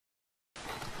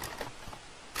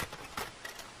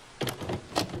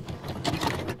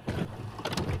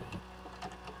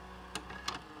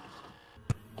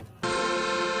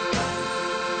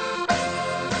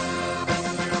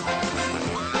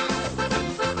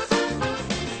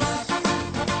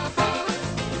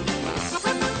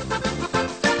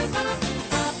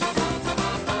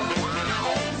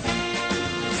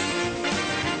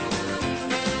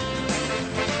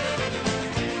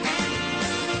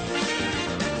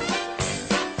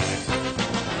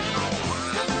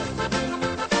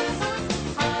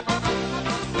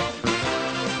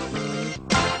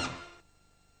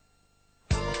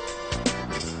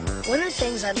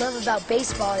things I love about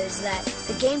baseball is that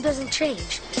the game doesn't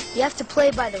change. You have to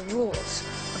play by the rules.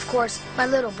 Of course, my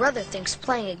little brother thinks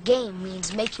playing a game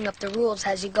means making up the rules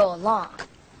as you go along.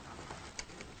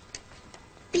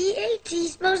 B-A-T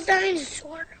spells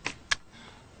dinosaur.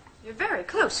 You're very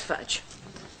close, Fudge.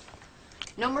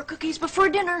 No more cookies before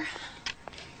dinner.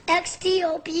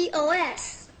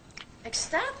 X-T-O-P-O-S.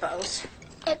 Extapos?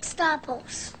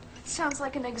 Extapos. Sounds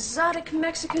like an exotic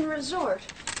Mexican resort.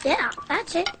 Yeah,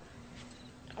 that's it.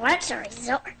 What's a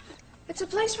resort? It's a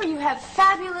place where you have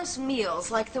fabulous meals,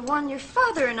 like the one your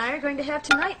father and I are going to have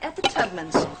tonight at the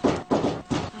Tubmans.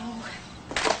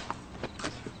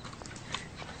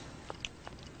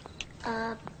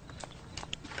 Oh,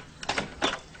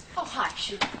 hi,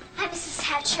 Judy. Hi, Mrs.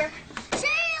 Hatcher.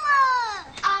 Sheila!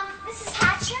 Mrs.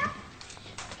 Hatcher?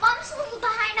 Mom's a little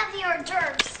behind on the hors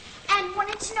d'oeuvres and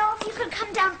wanted to know if you could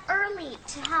come down early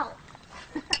to help.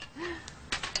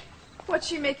 What's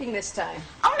she making this time?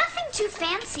 Oh, nothing too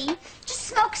fancy. Just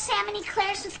smoked salmon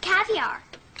eclairs with caviar.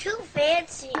 Too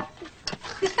fancy.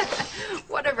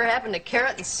 Whatever happened to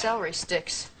carrot and celery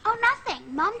sticks? Oh, nothing.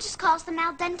 Mom just calls them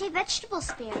al dente vegetable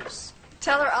spears.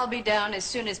 Tell her I'll be down as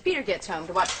soon as Peter gets home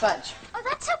to watch Fudge. Oh,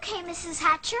 that's okay, Mrs.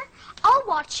 Hatcher. I'll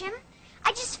watch him.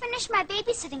 I just finished my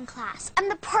babysitting class. I'm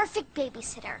the perfect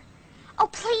babysitter. Oh,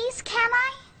 please, can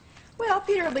I? Well,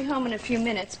 Peter will be home in a few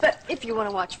minutes, but if you want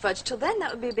to watch Fudge till then,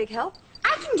 that would be a big help.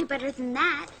 I can do better than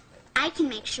that. I can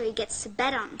make sure he gets to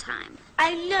bed on time.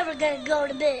 I'm never gonna go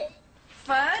to bed.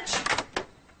 Fudge,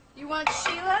 you want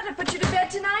Sheila to put you to bed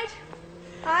tonight?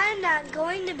 I'm not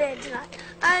going to bed tonight.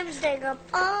 I'm staying up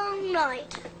all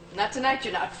night. Not tonight,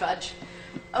 you're not, Fudge.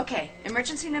 Okay,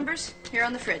 emergency numbers, here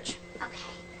on the fridge. Okay.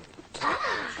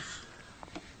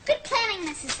 Good planning,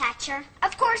 Mrs. Hatcher.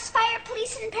 Of course, fire,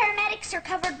 police, and paramedics are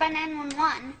covered by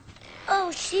 911. Oh,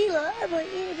 Sheila, I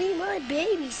want you to be my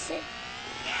babysitter.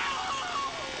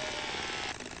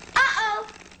 Uh-oh.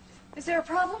 Is there a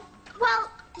problem? Well,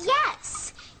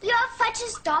 yes. You have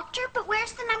Fudge's doctor, but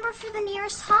where's the number for the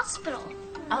nearest hospital?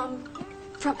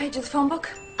 Front page of the phone book?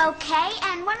 Okay,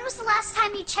 and when was the last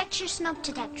time you checked your smoke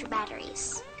detector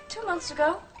batteries? 2 months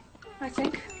ago, I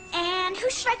think. And who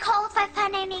should I call if I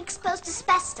find any exposed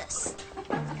asbestos?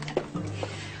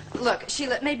 Look,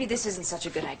 Sheila, maybe this isn't such a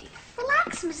good idea.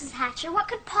 Relax, Mrs. Hatcher. What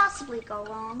could possibly go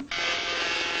wrong?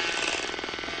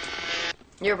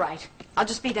 You're right. I'll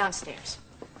just be downstairs.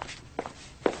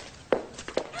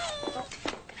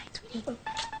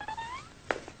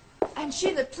 And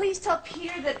Sheila, please tell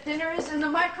Peter that dinner is in the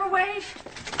microwave.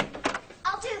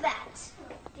 I'll do that.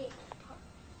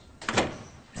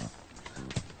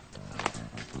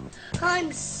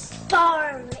 I'm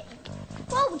starving.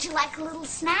 Well, would you like a little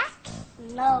snack?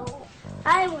 No,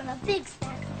 I want a big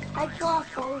snack. I got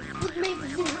those with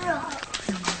maple syrup.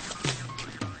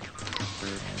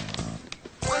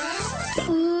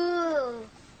 Ooh.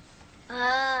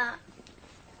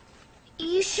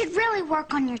 You should really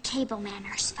work on your table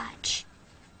manners, Fudge.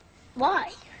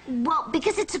 Why? Well,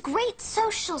 because it's a great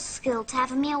social skill to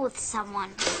have a meal with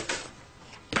someone.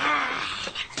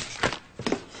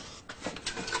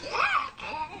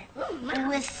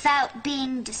 Without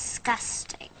being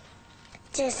disgusting.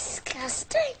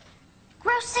 Disgusting?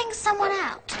 Grossing someone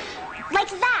out. Like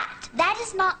that. That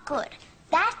is not good.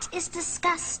 That is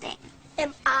disgusting.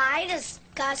 Am I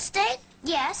disgusting?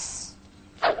 Yes.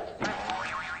 I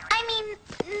mean,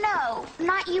 no,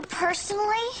 not you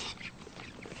personally.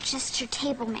 Just your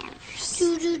table manners.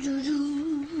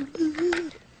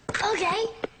 Okay,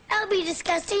 I'll be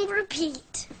disgusting for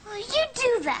Pete. Well, you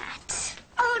do that.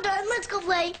 Oh, done. Let's go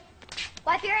play.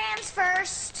 Wipe your hands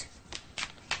first.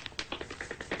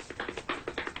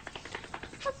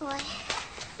 Oh, boy.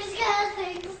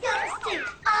 Disgusting, disgusting.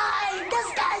 I'm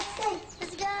disgusting,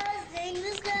 disgusting,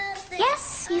 disgusting.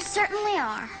 Yes, you certainly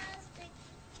are.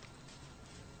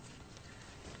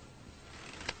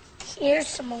 Here's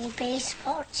some old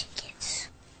baseball tickets.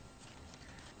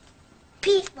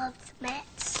 Pete loves the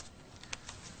Mets.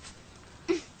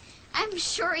 I'm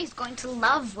sure he's going to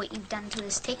love what you've done to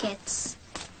his tickets.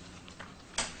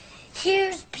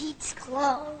 Here's Pete's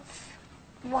glove.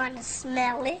 Want to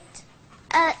smell it?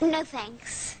 No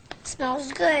thanks. It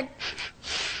smells good.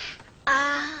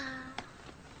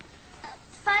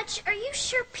 Fudge, are you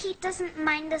sure Pete doesn't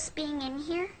mind us being in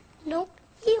here? Nope,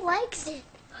 he likes it.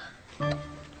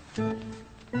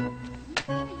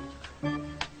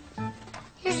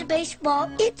 Here's a baseball.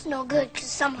 It's no good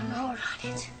because someone wrote on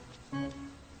it.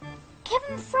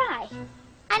 Kevin Fry.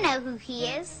 I know who he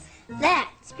is.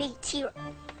 That's Pete's hero.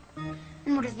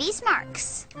 And what are these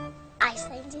marks? I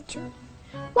signed it too.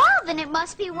 Well, then it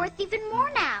must be worth even more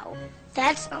now.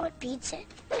 That's not what Pete said.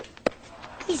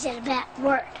 He said a bad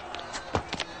word.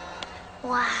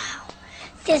 Wow,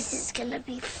 this is gonna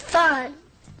be fun.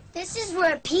 This is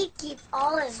where Pete keeps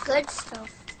all his good stuff.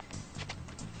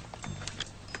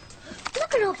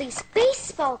 Look at all these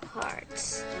baseball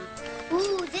cards.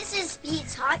 Ooh, this is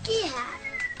Pete's hockey hat.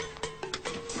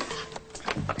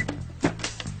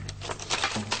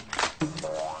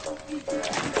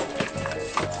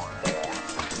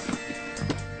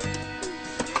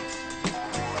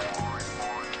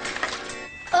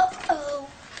 Uh-oh.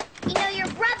 You know, your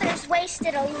brother's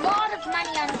wasted a lot of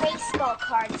money on baseball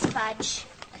cards, Fudge.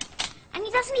 And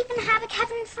he doesn't even have a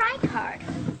Kevin Fry card.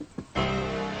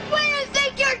 What do you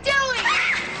think you're doing?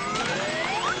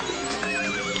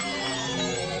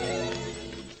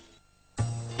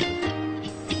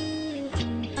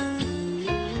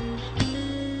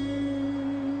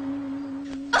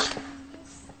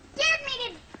 Scared me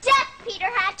to death, Peter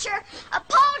Hatcher.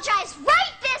 Apologize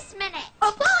right this minute.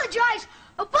 Apologize?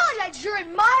 Apologize. You're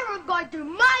in my room going through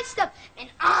my stuff, and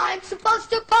I'm supposed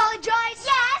to apologize?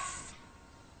 Yes.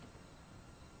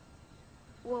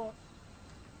 Well,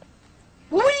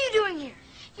 what are you doing here?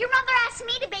 Your mother asked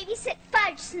me to babysit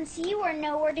Fudge since you were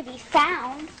nowhere to be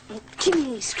found. Well, give me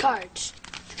these cards.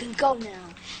 You can go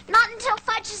now. Not until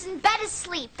Fudge is in bed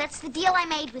asleep. That's the deal I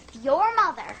made with your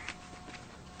mother.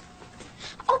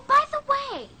 Oh, by the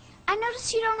way, I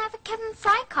noticed you don't have a Kevin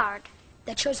Fry card.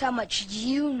 That shows how much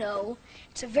you know.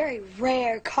 It's a very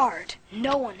rare card.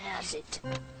 No one has it.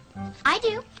 I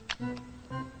do.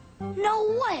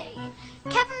 No way.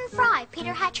 Kevin Fry,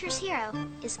 Peter Hatcher's hero,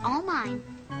 is all mine.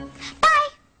 Bye!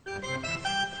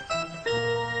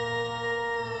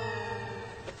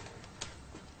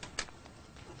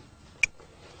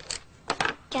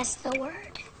 Guess the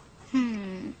word.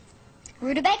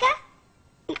 Rutabaga?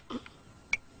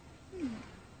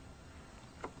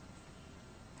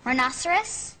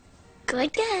 Rhinoceros?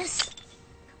 Good guess.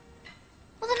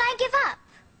 Well, then I give up.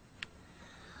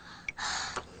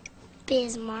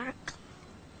 Bismarck.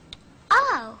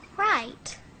 Oh,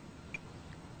 right.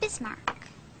 Bismarck.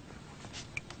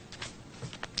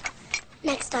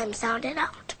 Next time, sound it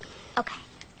out. Okay.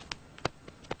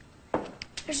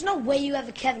 There's no way you have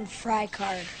a Kevin Fry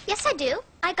card. Yes, I do.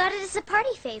 I got it as a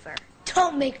party favor.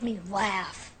 Don't make me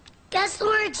laugh. Guess the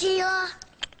word, Sheila.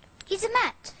 He's a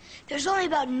Met. There's only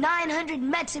about 900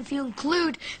 Mets if you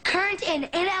include current and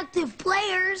inactive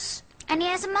players. And he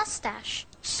has a mustache.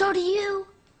 So do you.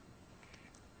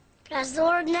 Guess the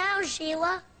word now,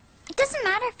 Sheila. It doesn't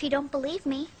matter if you don't believe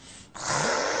me.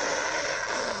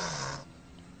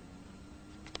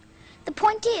 The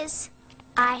point is,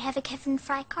 I have a Kevin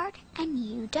Fry card and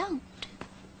you don't.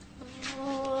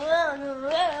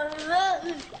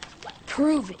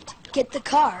 Prove it. Get the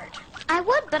card. I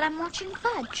would, but I'm watching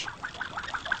Fudge.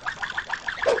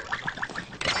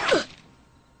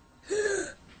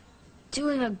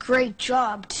 Doing a great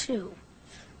job, too.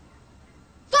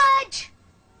 Fudge!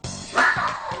 Fudgie!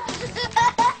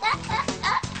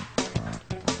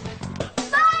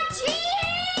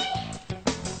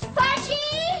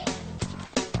 Fudgie!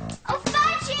 Oh,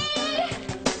 Fudgie!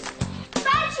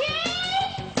 Fudgie!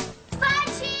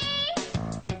 Fudgie!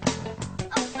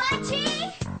 Oh,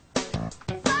 Fudgie!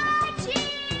 Fudgie!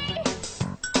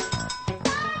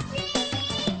 Fudgie!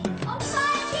 Oh,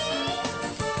 Fudgie!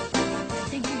 I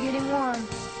think you're getting warm.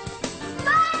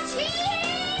 Fudgie!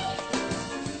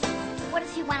 What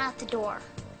if he went out the door?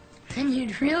 Then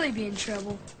you'd really be in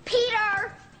trouble.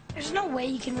 Peter! There's no way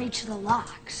you can reach the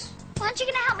locks. Aren't you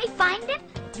gonna help me find him?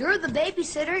 You're the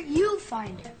babysitter. You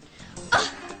find him.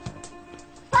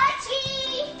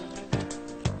 Fudgie!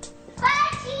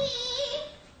 Fudgie!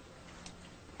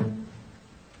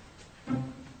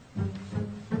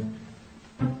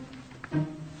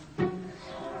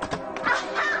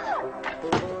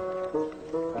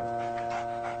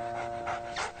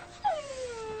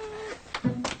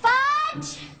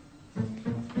 Fudge!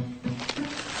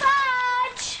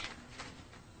 Fudge!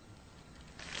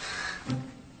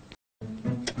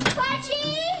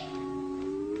 Fudgie!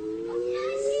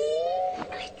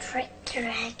 I tricked her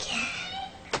again.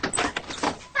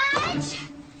 Fudge!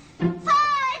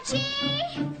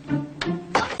 Fudgie!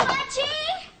 Oh,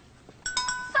 Fudgie!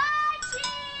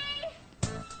 Fudgie!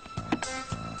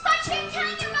 Fudge, you're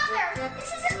telling your mother!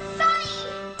 This isn't funny!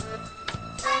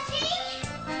 Fudgie!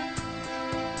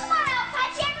 Come on out,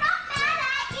 Fudgie! I'm not mad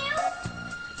at you!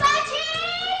 Fudgie!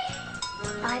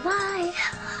 Bye-bye.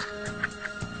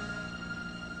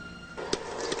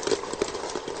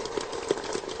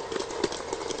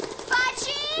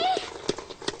 Fudgie!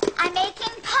 I'm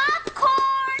making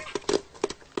popcorn!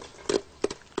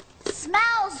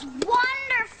 Smells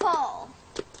wonderful!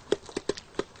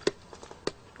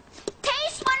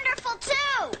 Tastes wonderful,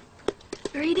 too!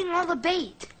 You're eating all the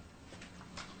bait.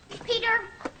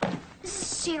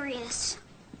 serious.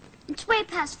 It's way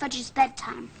past Fudge's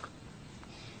bedtime.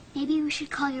 Maybe we should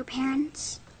call your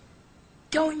parents?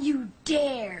 Don't you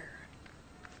dare.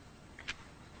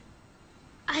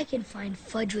 I can find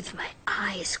Fudge with my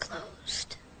eyes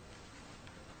closed.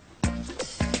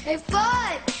 Hey,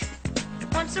 Fudge!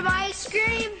 Want some ice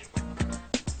cream?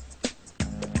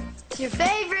 It's your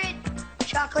favorite,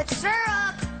 chocolate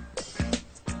syrup.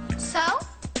 So?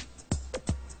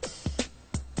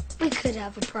 We could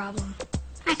have a problem.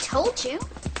 I told you.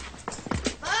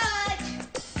 Fudge!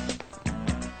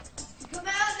 Come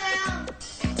out now.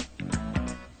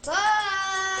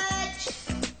 Fudge!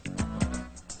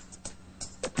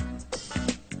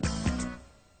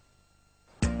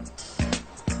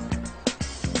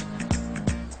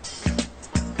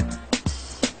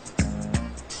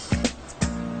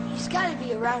 He's got to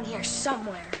be around here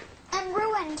somewhere. I'm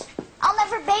ruined. I'll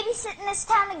never babysit in this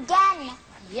town again.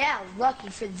 Yeah, lucky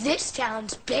for this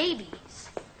town's babies.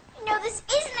 You know, this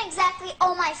isn't exactly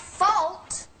all my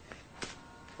fault.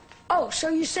 Oh, so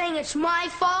you're saying it's my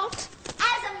fault?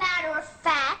 As a matter of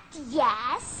fact,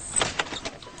 yes.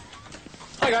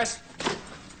 Hi, guys.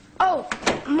 Oh,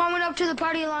 Mom went up to the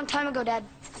party a long time ago, Dad.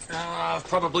 I've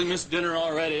probably missed dinner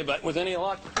already, but with any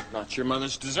luck, not your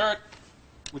mother's dessert,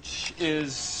 which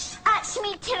is... She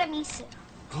made tiramisu.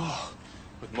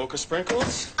 with mocha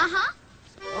sprinkles? Uh-huh.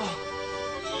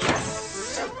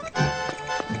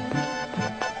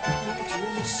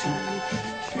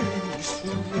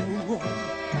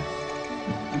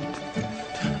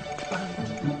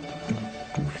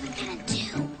 What are we gonna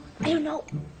do? I don't know.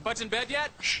 Fudge in bed yet?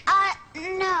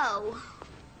 No.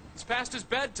 It's past his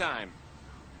bedtime.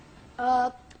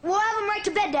 We'll have him right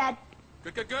to bed, Dad.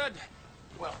 Good, good, good.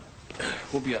 Well,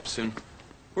 we'll be up soon.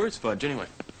 Where's Fudge, anyway?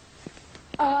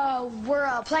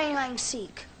 We're playing hide and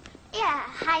seek. Yeah,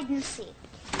 hide and seek.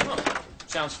 Oh,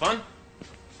 sounds fun.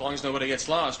 As long as nobody gets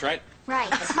lost, right? Right.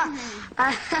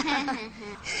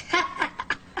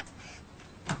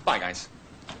 Bye, guys.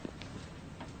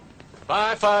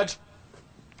 Bye, Fudge.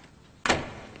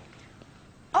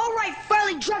 All right,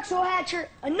 Farley Drexel Hatcher,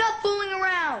 enough fooling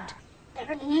around.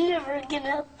 They're never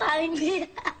gonna find me.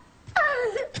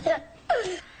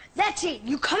 That's it.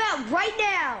 You come out right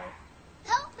now.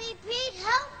 Help me, Pete,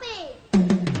 help me.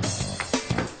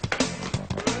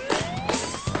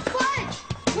 Fudge!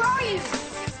 Where are you?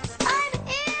 I'm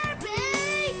here,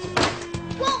 Pete.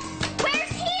 Well,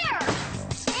 where's here?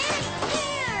 In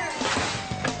here.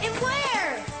 And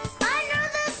where? Under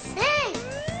the sink.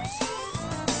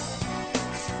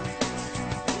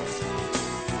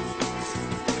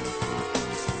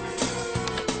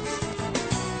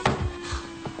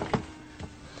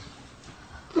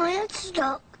 My head's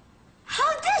stuck.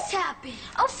 How'd this happen?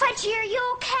 Oh, Fudge, are you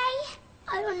okay?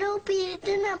 I don't know, Pete. It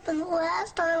didn't happen the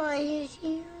last time I was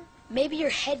here. Maybe your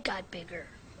head got bigger.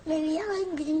 Maybe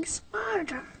I'm getting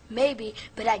smarter. Maybe,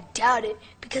 but I doubt it,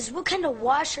 because what kind of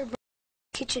washer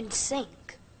kitchen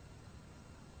sink?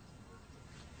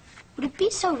 Would it be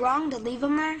so wrong to leave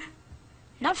him there?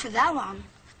 Not for that long.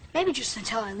 Maybe just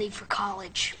until I leave for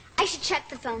college. I should check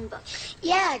the phone book.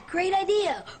 Yeah, great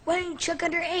idea. Why don't you check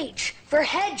under H for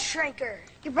head shrinker?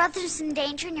 Your brother's in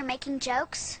danger and you're making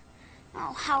jokes?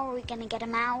 Oh, how are we gonna get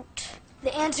him out?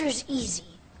 The answer is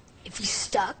easy. If he's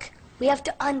stuck, we have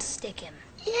to unstick him.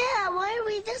 Yeah, why don't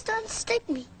we just unstick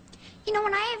me? You know,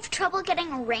 when I have trouble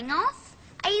getting a ring off,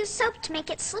 I use soap to make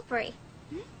it slippery.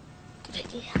 Good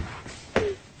idea.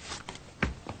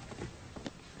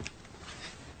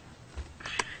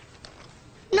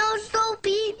 No soap,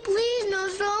 Pete. Please, no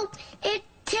soap. It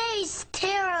tastes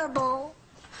terrible.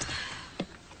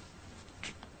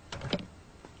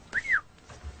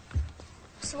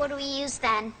 So what do we use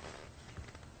then?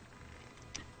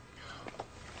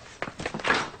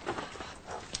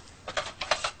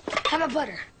 How about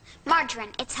butter?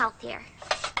 Margarine. It's healthier.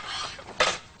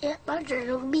 Yeah,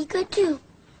 butter would be good too.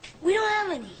 We don't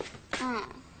have any. Mm.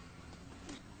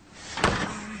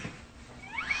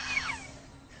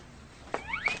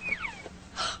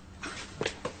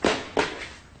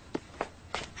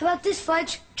 How about this,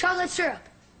 Fudge? Chocolate syrup.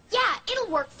 Yeah, it'll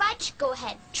work, Fudge. Go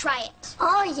ahead. Try it.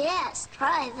 Oh, yes.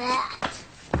 Try that.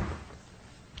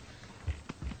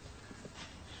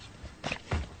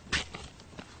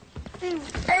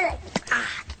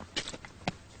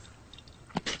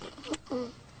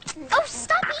 Oh,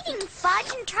 stop eating,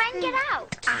 Fudge, and try and get out.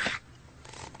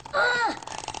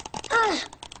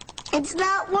 It's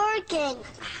not working.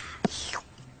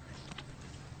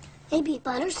 Maybe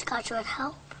butterscotch would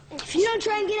help. If you don't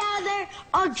try and get out of there,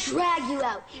 I'll drag you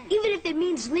out, even if it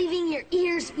means leaving your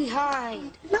ears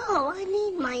behind. No, I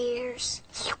need my ears.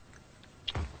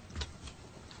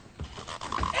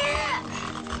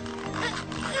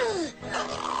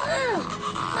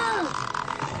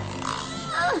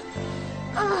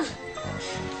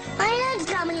 My head's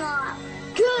coming off.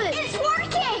 Good. It's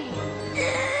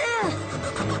working.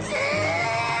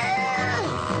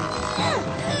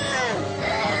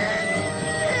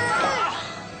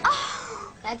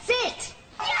 That's it.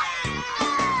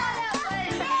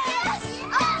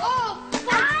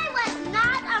 I was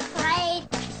not afraid.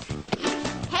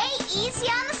 Hey, easy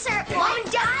on the syrup. Mom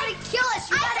and Dad are gonna kill us.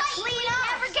 You I gotta thought clean we'd up.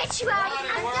 never get you out of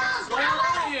here. What's going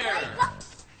on here?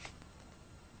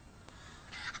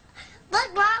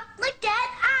 Look, Mom. Look, Dad.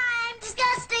 I'm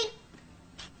disgusting.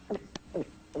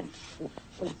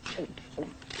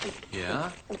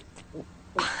 Yeah?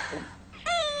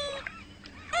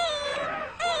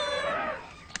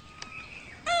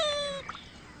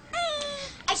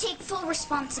 I take full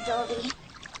responsibility.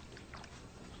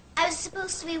 I was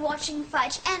supposed to be watching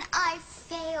Fudge, and I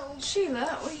failed.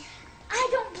 Sheila, I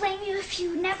don't blame you if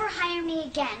you never hire me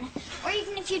again, or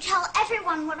even if you tell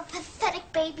everyone what a pathetic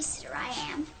babysitter I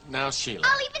am. Now, Sheila.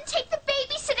 I'll even take the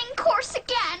babysitting course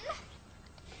again.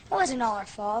 It wasn't all our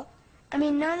fault. I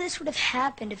mean, none of this would have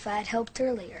happened if I had helped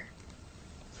earlier.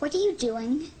 What are you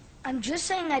doing? I'm just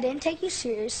saying I didn't take you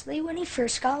seriously when he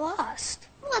first got lost.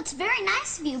 Well, it's very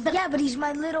nice of you, but Yeah, but he's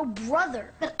my little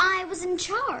brother. but I was in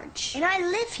charge. And I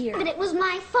live here. But it was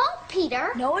my fault,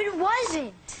 Peter. No, it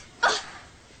wasn't.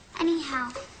 Anyhow,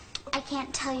 I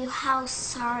can't tell you how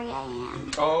sorry I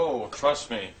am. Oh,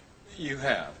 trust me. You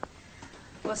have.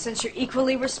 well, since you're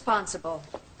equally responsible,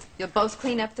 you'll both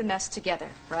clean up the mess together,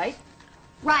 right?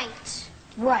 Right.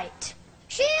 Right.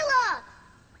 Sheila!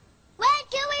 When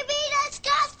can we be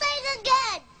disgusting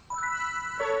again?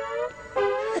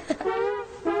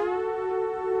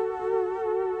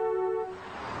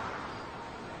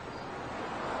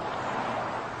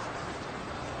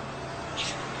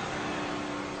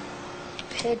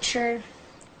 Pitcher,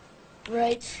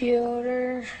 right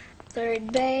fielder,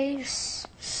 third base,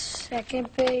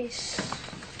 second base,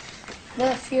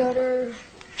 left fielder,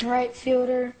 right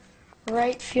fielder,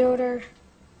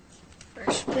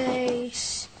 first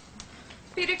base.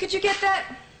 Peter, could you get that?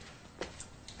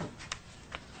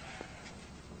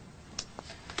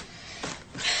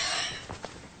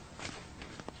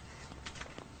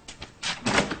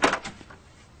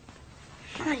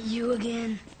 Not you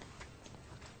again.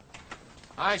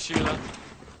 Hi, Sheila.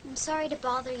 I'm sorry to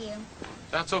bother you.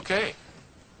 That's okay.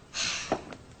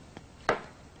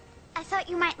 I thought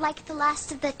you might like the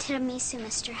last of the tiramisu,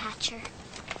 Mr. Hatcher.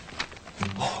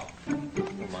 Oh,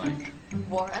 my.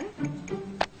 Warren?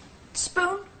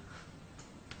 Spoon?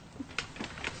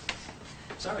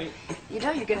 Sorry. You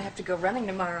know you're going to have to go running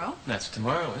tomorrow. That's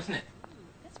tomorrow, isn't it?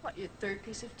 That's what, your third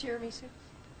piece of tiramisu?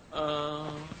 I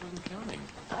wasn't counting.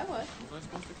 I would. Was I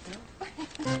supposed to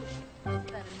count? About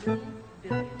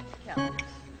 1,000,000,000,000 calories.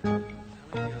 How many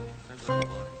times on the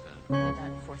block is that?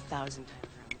 About 4,000 times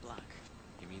around the block.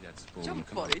 Give me that spoon. Jump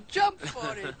Come for on. it, jump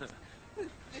for it.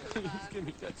 Give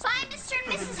me that Bye, Mr.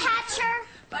 and Mrs. Hatcher.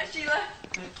 Bye, Sheila.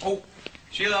 Oh,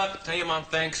 Sheila, tell your mom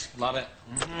thanks. Love it.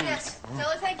 Yes, tell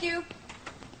her thank you.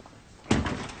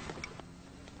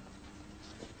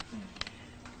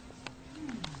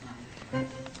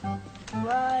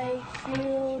 Right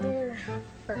fielder,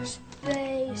 first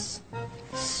base,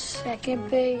 second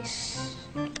base,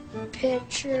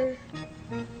 pitcher,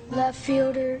 left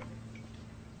fielder.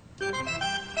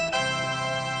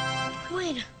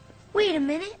 Wait a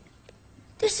minute.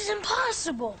 This is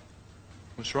impossible.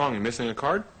 What's wrong? You missing a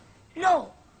card?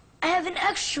 No, I have an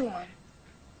extra one.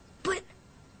 But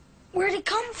where'd it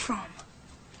come from?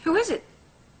 Who is it?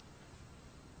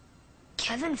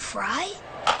 Kevin Fry?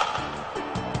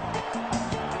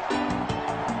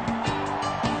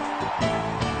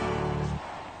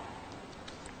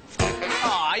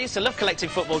 I used to love collecting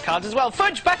football cards as well.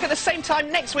 Fudge back at the same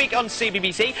time next week on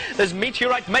CBBC. There's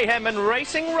Meteorite Mayhem and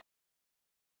Racing.